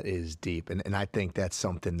 man. That is deep. And I think that's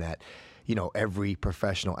something that every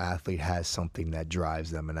professional athlete has something that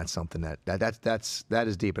drives them, and that's something that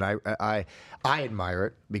is deep. And I admire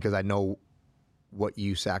it because I know what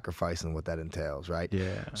you sacrifice and what that entails, right?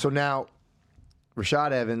 Yeah. So now,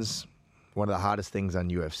 Rashad Evans, one of the hottest things on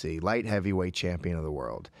UFC, light heavyweight champion of the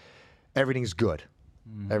world. Everything's good.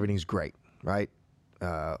 Mm-hmm. Everything's great, right?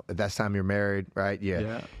 At that time you're married, right?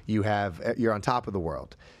 Yeah. You're on top of the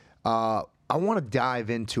world. I want to dive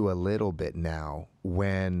into a little bit now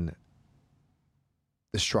when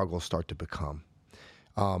the struggles start to become.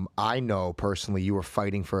 I know personally you were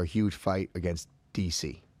fighting for a huge fight against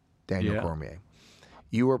DC, Daniel Cormier.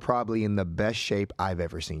 You were probably in the best shape I've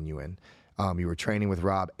ever seen you in. You were training with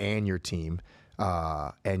Rob and your team,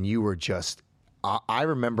 and you were just, I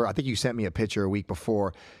remember, I think you sent me a picture a week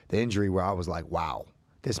before the injury where I was like, wow,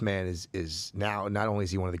 this man is now, not only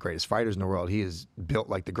is he one of the greatest fighters in the world, he is built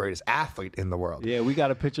like the greatest athlete in the world. Yeah, we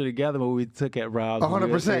got a picture together when we took at Rob's.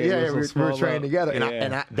 100%. We were training together.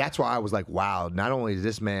 And that's why I was like, wow, not only is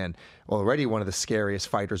this man already one of the scariest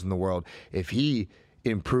fighters in the world, if he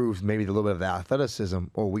improves maybe a little bit of the athleticism,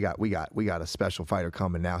 we got a special fighter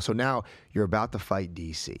coming now. So now you're about to fight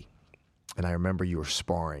DC. And I remember you were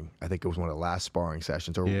sparring. I think it was one of the last sparring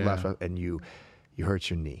sessions, and you hurt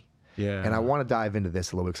your knee. Yeah. And I want to dive into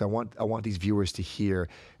this a little bit because I want these viewers to hear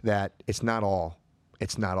that it's not all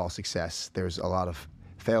success. There's a lot of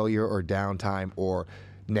failure or downtime or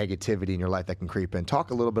negativity in your life that can creep in. Talk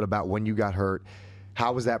a little bit about when you got hurt.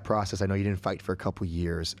 How was that process? I know you didn't fight for a couple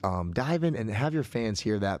years. Dive in and have your fans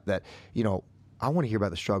hear that I want to hear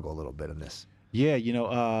about the struggle a little bit in this.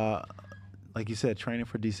 Yeah, like you said, training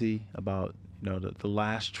for DC, about the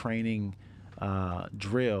last training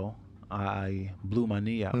drill, I blew my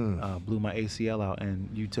knee out, blew my ACL out, and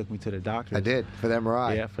you took me to the doctor. I did, for the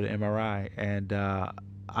MRI. Yeah, for the MRI, and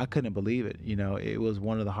I couldn't believe it. It was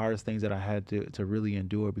one of the hardest things that I had to really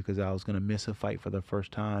endure because I was going to miss a fight for the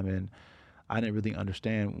first time, and I didn't really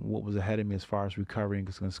understand what was ahead of me as far as recovering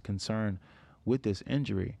was concerned with this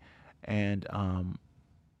injury. And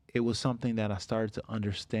it was something that I started to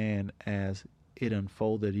understand as it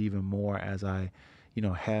unfolded even more as I,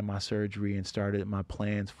 had my surgery and started my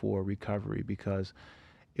plans for recovery, because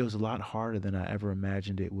it was a lot harder than I ever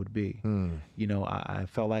imagined it would be. I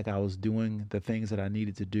felt like I was doing the things that I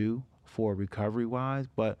needed to do for recovery-wise,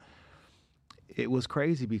 but it was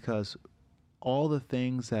crazy because all the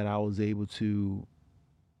things that I was able to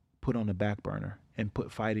put on the back burner and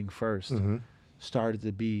put fighting first started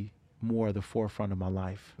to be more at the forefront of my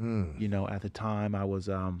life. At the time I was,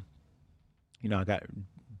 I got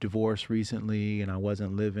divorced recently, and I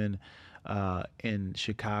wasn't living in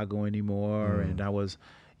Chicago anymore, and I was,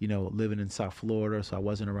 living in South Florida, so I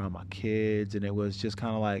wasn't around my kids, and it was just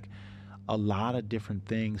kind of like a lot of different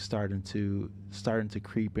things starting to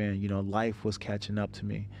creep in. Life was catching up to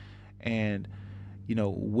me. And,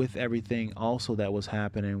 with everything also that was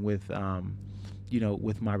happening with,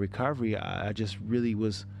 with my recovery, I just really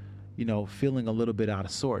was, feeling a little bit out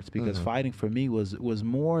of sorts, because fighting for me was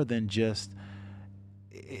more than just,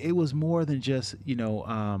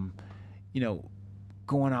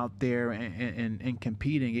 going out there and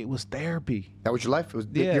competing. It was therapy. That was your life. It was,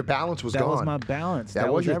 your balance was gone. That was my balance.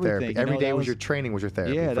 That was your everything. therapy. Every day was your training, was your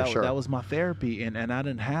therapy. Yeah, for sure. That was my therapy, and I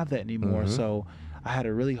didn't have that anymore. So I had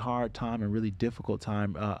a really hard time and really difficult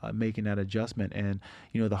time making that adjustment. And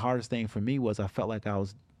the hardest thing for me was I felt like I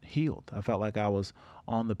was healed. I felt like I was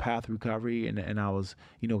on the path of recovery, and I was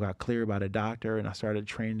got cleared by the doctor, and I started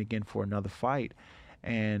training again for another fight.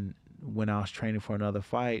 And when I was training for another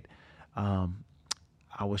fight,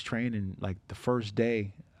 I was training, like the first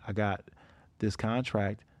day I got this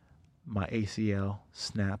contract, my ACL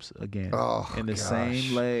snaps again in the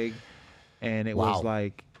same leg. And it was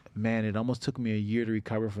like, man, it almost took me a year to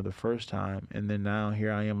recover for the first time. And then now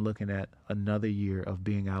here I am looking at another year of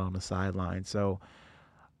being out on the sideline. So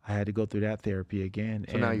I had to go through that therapy again.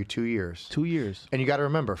 So now you're 2 years. 2 years. And you got to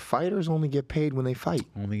remember, fighters only get paid when they fight.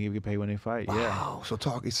 Only get paid when they fight, wow.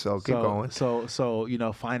 Yeah. So keep going. So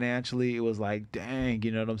financially, it was like, dang, you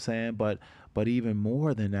know what I'm saying? But even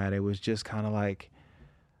more than that, it was just kind of like,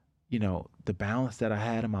 the balance that I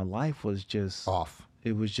had in my life was just off.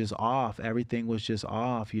 It was just off. Everything was just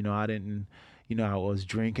off. I didn't, I was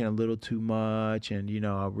drinking a little too much, and,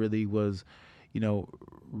 I really was,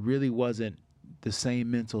 really wasn't the same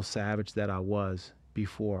mental savage that I was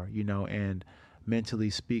before, and mentally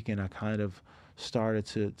speaking, I kind of started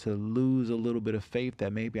to lose a little bit of faith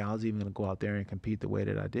that maybe I was even going to go out there and compete the way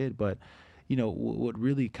that I did. But, what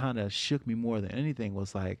really kind of shook me more than anything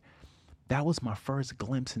was like, that was my first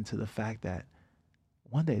glimpse into the fact that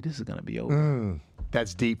one day this is going to be over.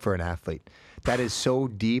 That's deep for an athlete. That is so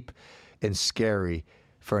deep and scary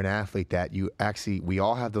for an athlete that we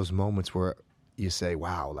all have those moments where you say,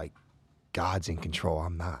 wow, like God's in control,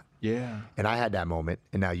 I'm not. Yeah. And I had that moment,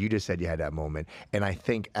 and now you just said you had that moment. And I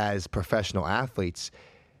think as professional athletes,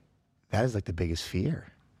 that is like the biggest fear.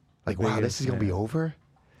 Like, wow, this is going to be over?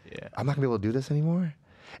 Yeah. I'm not going to be able to do this anymore?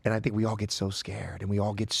 And I think we all get so scared, and we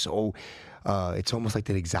all get so, it's almost like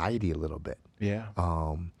that anxiety a little bit. Yeah.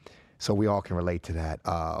 So we all can relate to that.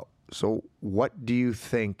 So what do you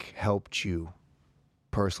think helped you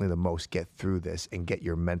personally the most get through this and get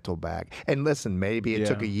your mental back? And listen, maybe it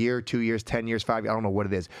took a year, 2 years, 10 years, 5 years, I don't know what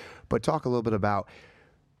it is, but talk a little bit about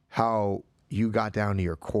how you got down to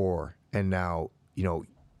your core. And now, you know,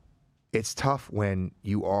 it's tough when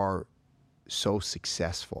you are so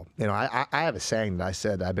successful. You know, I have a saying that I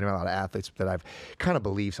said that I've been around a lot of athletes that I've kind of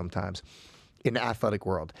believed sometimes in the athletic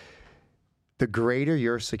world. The greater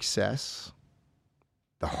your success,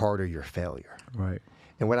 the harder your failure. Right.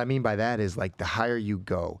 And what I mean by that is, like, the higher you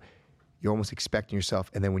go, you're almost expecting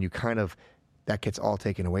yourself. And then when you kind of, that gets all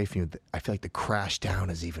taken away from you, I feel like the crash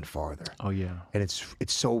down is even farther. Oh, yeah. And it's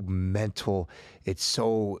so mental. It's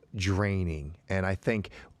so draining. And I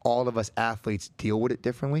think all of us athletes deal with it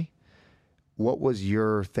differently. What was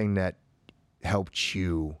your thing that helped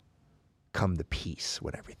you come to peace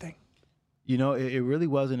with everything? You know, it really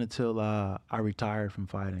wasn't until I retired from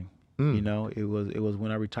fighting. You know, it was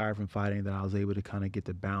when I retired from fighting that I was able to kind of get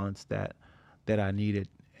the balance that I needed,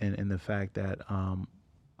 and the fact that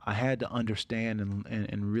I had to understand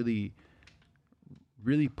and really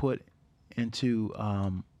put into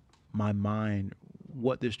my mind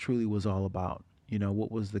what this truly was all about. You know,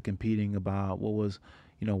 what was the competing about? What was,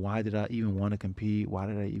 you know, why did I even want to compete? Why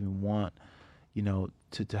did I even want, you know,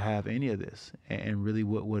 to have any of this? And really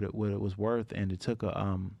what it was worth. And it took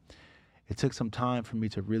some time for me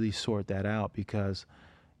to really sort that out, because,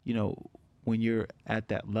 you know, when you're at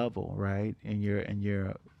that level, right, and you're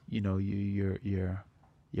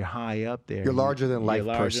high up there. You're larger than life,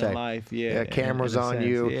 per se. Than life, yeah. Cameras on sense.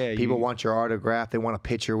 You. Yeah, people want your autograph. They want a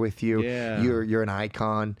picture with you. Yeah. You're an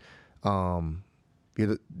icon.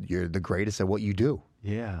 You're the greatest at what you do.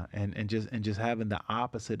 Yeah, and just having the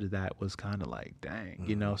opposite of that was kind of like, dang,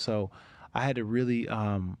 you know. So I had to really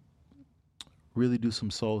do some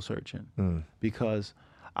soul searching, because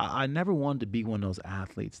I never wanted to be one of those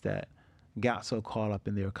athletes that got so caught up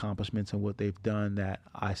in their accomplishments and what they've done that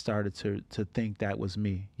I started to think that was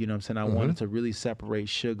me. You know what I'm saying? I wanted to really separate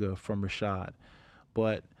Sugar from Rashad.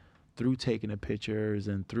 But through taking the pictures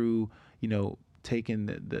and through, you know, taking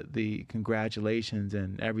the congratulations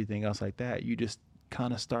and everything else like that, you just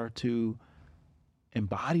kind of start to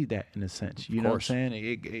embody that in a sense. You know what I'm saying?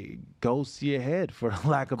 It goes to your head, for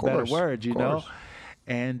lack of better words, you know?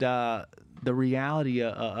 And the reality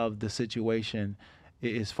of the situation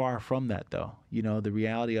is far from that, though. You know, the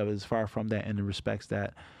reality of it is far from that in the respects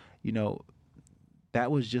that, you know, that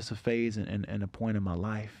was just a phase and a point in my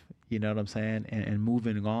life. You know what I'm saying? And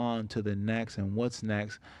moving on to the next and what's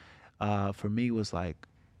next, for me was like,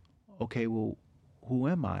 okay, well, who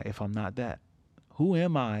am I if I'm not that? Who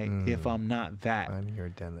am I if I'm not that? Finding your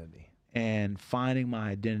identity. And finding my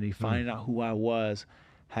identity, finding out who I was,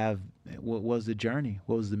 what was the journey?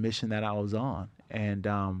 What was the mission that I was on? And,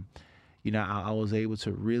 you know, I was able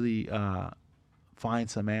to really find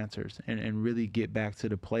some answers and really get back to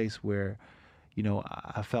the place where, you know,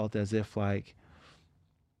 I felt as if, like,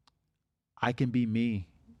 I can be me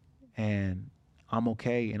and I'm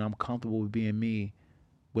okay and I'm comfortable with being me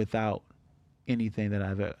without anything that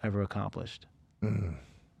I've ever accomplished.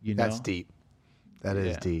 You know? That's deep. That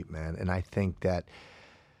is deep, man. And I think that,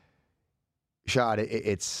 Rashad,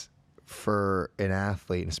 it's for an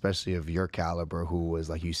athlete, and especially of your caliber, who was,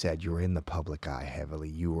 like you said, you were in the public eye heavily.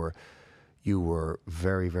 You were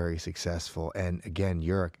very, very successful. And again,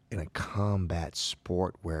 you're in a combat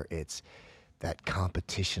sport where it's that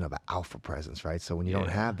competition of an alpha presence, right? So when you don't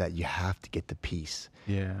have that, you have to get the peace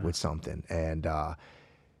with something. And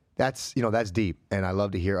that's deep. And I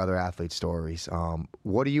love to hear other athletes' stories.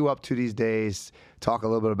 What are you up to these days? Talk a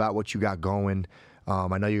little bit about what you got going.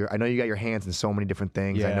 I know you got your hands in so many different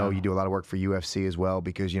things. Yeah. I know you do a lot of work for UFC as well,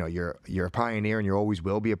 because, you know, you're a pioneer and you always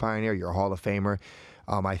will be a pioneer. You're a Hall of Famer.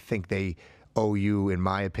 I think they owe you, in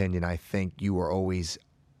my opinion, I think you were always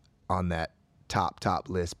on that top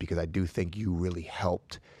list, because I do think you really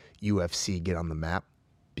helped UFC get on the map,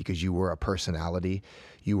 because you were a personality.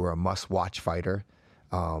 You were a must-watch fighter.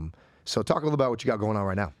 So talk a little about what you got going on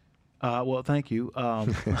right now. Well, thank you.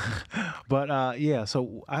 But yeah,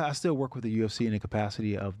 so I still work with the UFC in the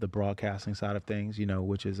capacity of the broadcasting side of things, you know,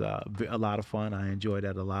 which is a lot of fun. I enjoy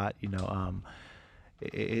that a lot. You know,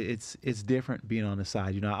 it's different being on the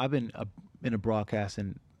side. You know, I've been in the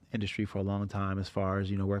broadcasting industry for a long time, as far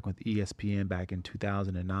as, working with ESPN back in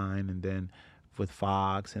 2009, and then with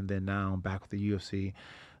Fox, and then now I'm back with the UFC.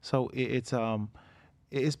 So it's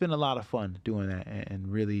been a lot of fun doing that,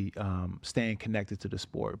 and really staying connected to the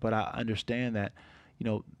sport. But I understand that,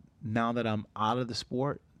 now that I'm out of the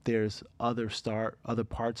sport, there's other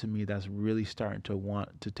parts of me that's really starting to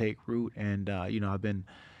want to take root. And I've been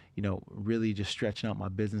really just stretching out my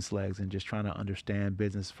business legs and just trying to understand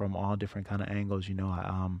business from all different kind of angles.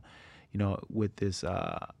 With this,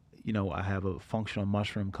 I have a functional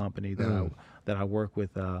mushroom company that I work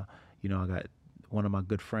with. I got one of my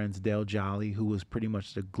good friends, Dale Jolly, who was pretty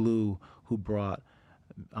much the glue who brought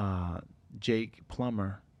Jake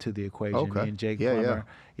Plummer to the equation. Okay. Me and Jake Plummer.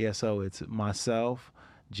 Yeah. So it's myself,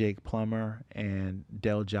 Jake Plummer, and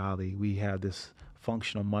Dale Jolly. We have this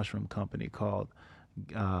functional mushroom company called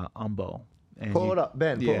Umbo. And pull it up,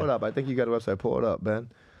 Ben. Pull it up. I think you got a website. Pull it up, Ben.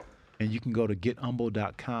 And you can go to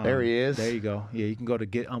getumbo.com. There he is. There you go. Yeah, you can go to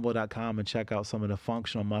getumbo.com and check out some of the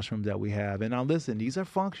functional mushrooms that we have. And now listen, these are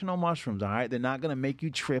functional mushrooms, all right? They're not going to make you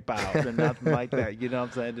trip out. They're nothing like that. You know what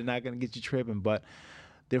I'm saying? They're not going to get you tripping, but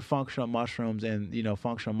they're functional mushrooms. And,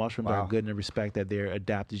 functional mushrooms are good in the respect that they're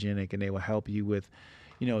adaptogenic, and they will help you with,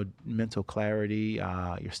 mental clarity,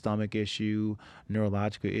 your stomach issue,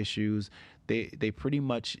 neurological issues. They pretty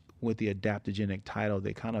much, with the adaptogenic title,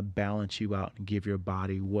 they kind of balance you out and give your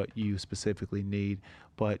body what you specifically need.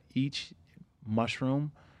 But each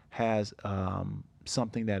mushroom has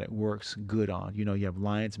something that it works good on. You have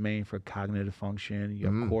lion's mane for cognitive function. You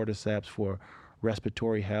have cordyceps for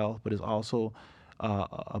respiratory health. But it's also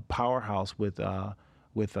a powerhouse with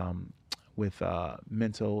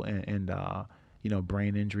mental and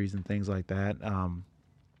brain injuries and things like that.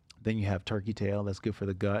 Then you have turkey tail, that's good for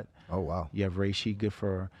the gut. Oh, wow. You have reishi, good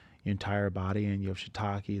for your entire body, and you have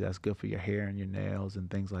shiitake, that's good for your hair and your nails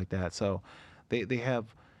and things like that. So they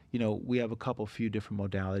have, we have a few different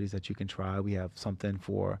modalities that you can try. We have something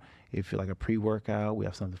for if you're like a pre-workout. We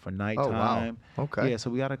have something for nighttime. Oh, wow. Okay. Yeah, so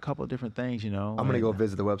we got a couple of different things, I'm going to go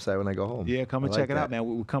visit the website when I go home. Yeah, come and check it out, man.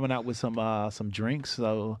 We're coming out with some drinks.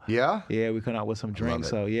 So yeah, we're coming out with some drinks.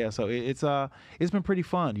 So yeah, so it's been pretty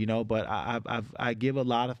fun, but I give a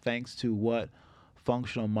lot of thanks to what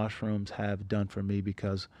functional mushrooms have done for me,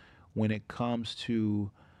 because when it comes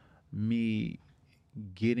to me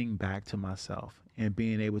getting back to myself and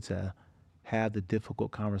being able to have the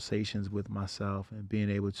difficult conversations with myself and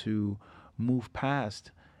being able to move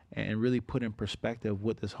past and really put in perspective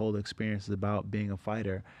what this whole experience is about, being a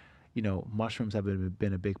fighter, mushrooms have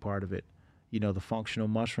been a big part of it. The functional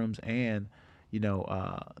mushrooms and,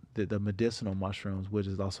 the medicinal mushrooms, which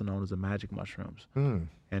is also known as the magic mushrooms.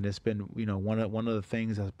 And it's been, one of the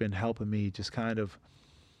things that's been helping me just kind of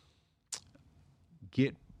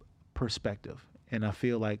get perspective. And I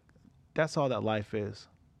feel like that's all that life is.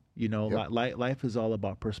 Life is all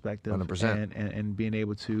about perspective 100%. And being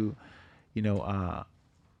able to,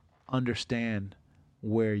 understand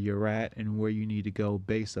where you're at and where you need to go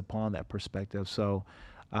based upon that perspective. So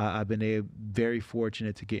I've been very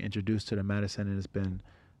fortunate to get introduced to the medicine, and it's been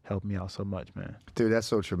helping me out so much, man. Dude, that's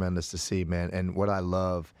so tremendous to see, man. And what I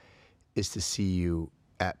love is to see you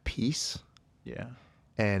at peace. Yeah.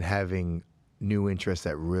 And having new interests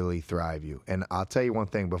that really thrive you. And I'll tell you one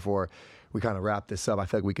thing before we kind of wrap this up. I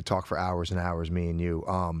feel like we could talk for hours and hours, me and you.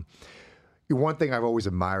 One thing I've always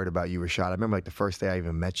admired about you, Rashad, I remember like the first day I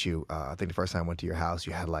even met you, I think the first time I went to your house,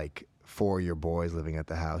 you had like 4 of your boys living at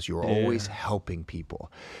the house. You were always helping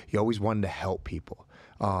people. You always wanted to help people.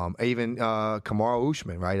 Even Kamaru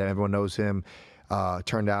Usman, right? Everyone knows him.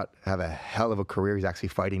 Turned out to have a hell of a career. He's actually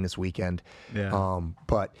fighting this weekend. Yeah.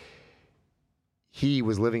 But he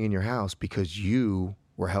was living in your house because you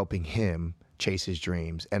were helping him chase his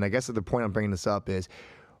dreams. And I guess the point I'm bringing this up is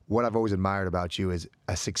what I've always admired about you is,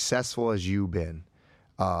 as successful as you've been,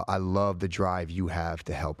 I love the drive you have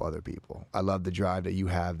to help other people. I love the drive that you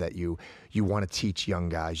have, that you want to teach young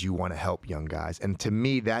guys, you want to help young guys. And to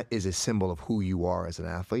me, that is a symbol of who you are as an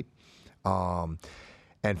athlete. And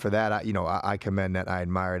for that, I commend that. I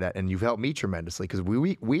admire that. And you've helped me tremendously, because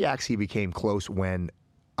we actually became close when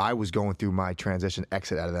I was going through my transition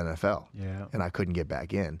exit out of the NFL. Yeah. And I couldn't get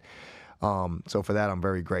back in. So for that, I'm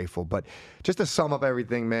very grateful. But just to sum up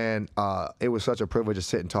everything, man, it was such a privilege to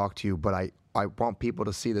sit and talk to you. But I want people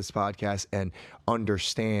to see this podcast and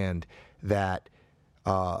understand that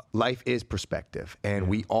life is perspective, and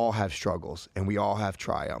we all have struggles, and we all have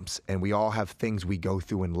triumphs, and we all have things we go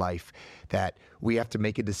through in life that we have to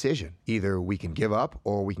make a decision. Either we can give up,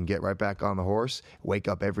 or we can get right back on the horse, wake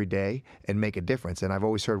up every day, and make a difference. And I've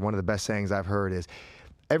always heard, one of the best sayings I've heard is,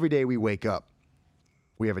 every day we wake up,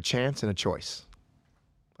 we have a chance and a choice.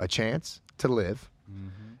 A chance to live,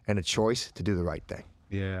 and a choice to do the right thing.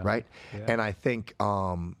 Yeah. Right? Yeah. And I think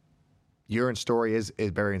your story is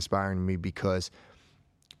very inspiring to me because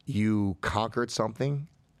you conquered something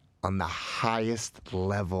on the highest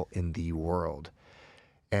level in the world.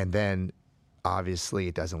 And then, obviously,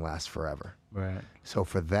 it doesn't last forever. Right. So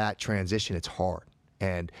for that transition, it's hard.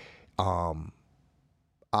 And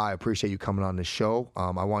I appreciate you coming on the show.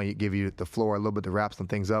 I want to give you the floor a little bit to wrap some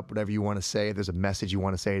things up, whatever you want to say. If there's a message you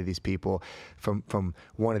want to say to these people from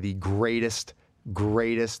one of the greatest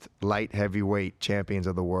light heavyweight champions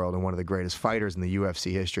of the world and one of the greatest fighters in the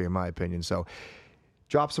UFC history, in my opinion. So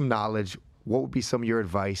drop some knowledge. What would be some of your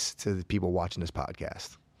advice to the people watching this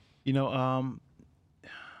podcast? I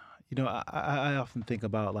often think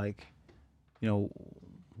about, like,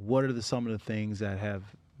 what are some of the things that have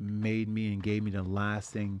made me and gave me the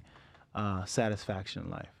lasting satisfaction in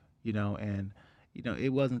life, and it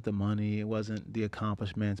wasn't the money, it wasn't the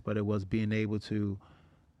accomplishments, but it was being able to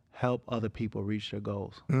help other people reach their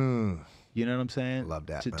goals. You know what I'm saying? Love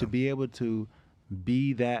that, to be able to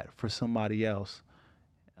be that for somebody else,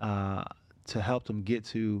 to help them get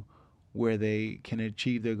to where they can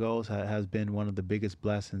achieve their goals has been one of the biggest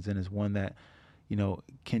blessings, and is one that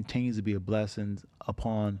continues to be a blessing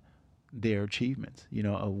upon their achievements,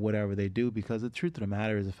 of whatever they do. Because the truth of the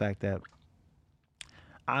matter is the fact that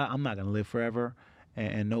I'm not going to live forever,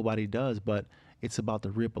 and nobody does, but it's about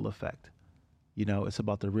the ripple effect. It's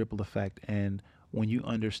about the ripple effect. And when you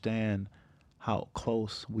understand how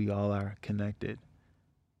close we all are connected,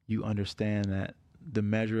 you understand that the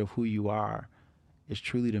measure of who you are is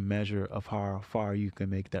truly the measure of how far you can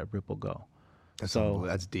make that ripple go.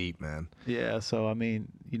 That's deep, man. Yeah. So, I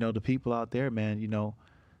mean, the people out there, man,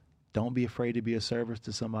 don't be afraid to be a service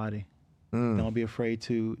to somebody. Don't be afraid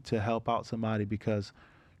to help out somebody, because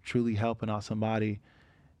truly helping out somebody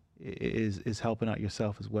is helping out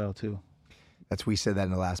yourself as well, too. We said that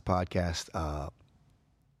in the last podcast.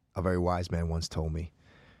 A very wise man once told me,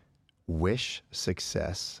 wish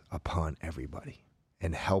success upon everybody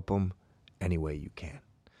and help them any way you can.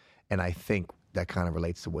 And I think that kind of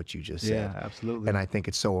relates to what you just said. Yeah, absolutely. And I think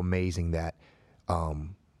it's so amazing that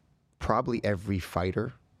probably every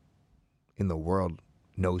fighter in the world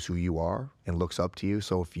knows who you are and looks up to you.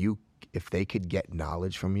 So if they could get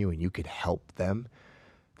knowledge from you and you could help them,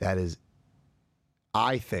 that is,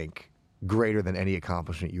 I think, greater than any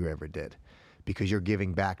accomplishment you ever did, because you're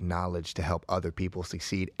giving back knowledge to help other people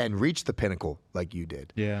succeed and reach the pinnacle like you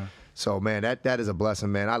did. Yeah. So, man, that is a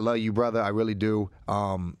blessing, man. I love you, brother. I really do.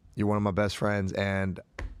 You're one of my best friends, and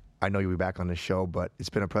I know you'll be back on this show, but it's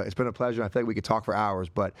been a pleasure. I feel like we could talk for hours,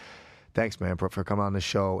 but thanks, man, for coming on the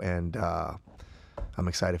show, and I'm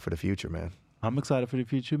excited for the future, man. I'm excited for the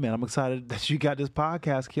future, man. I'm excited that you got this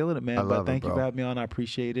podcast killing it, man. I love thank it, you bro. for having me on. I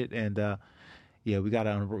appreciate it, and yeah, we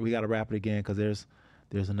gotta wrap it again, because there's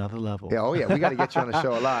another level. Yeah, oh yeah, we got to get you on the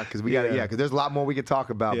show a lot, because because there's a lot more we could talk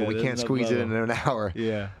about, but we can't squeeze it in an hour.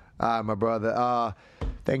 Yeah. All right, my brother.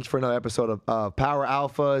 Thanks for another episode of Power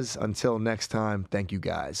Alphas. Until next time, thank you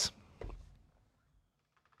guys.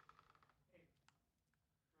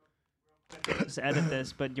 Just edit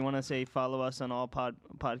this, but you want to say follow us on all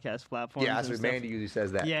podcast platforms? Yeah, that's and what stuff? Mandy usually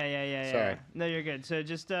says that. Yeah. Sorry. No, you're good. So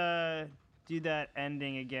just do that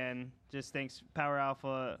ending again. Just thanks, Power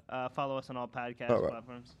Alpha. Follow us on all podcast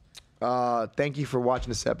platforms. Thank you for watching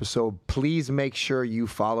this episode. Please make sure you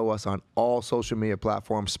follow us on all social media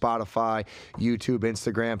platforms: Spotify, YouTube,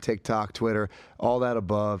 Instagram, TikTok, Twitter, all that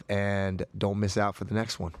above, and don't miss out for the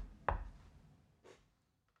next one.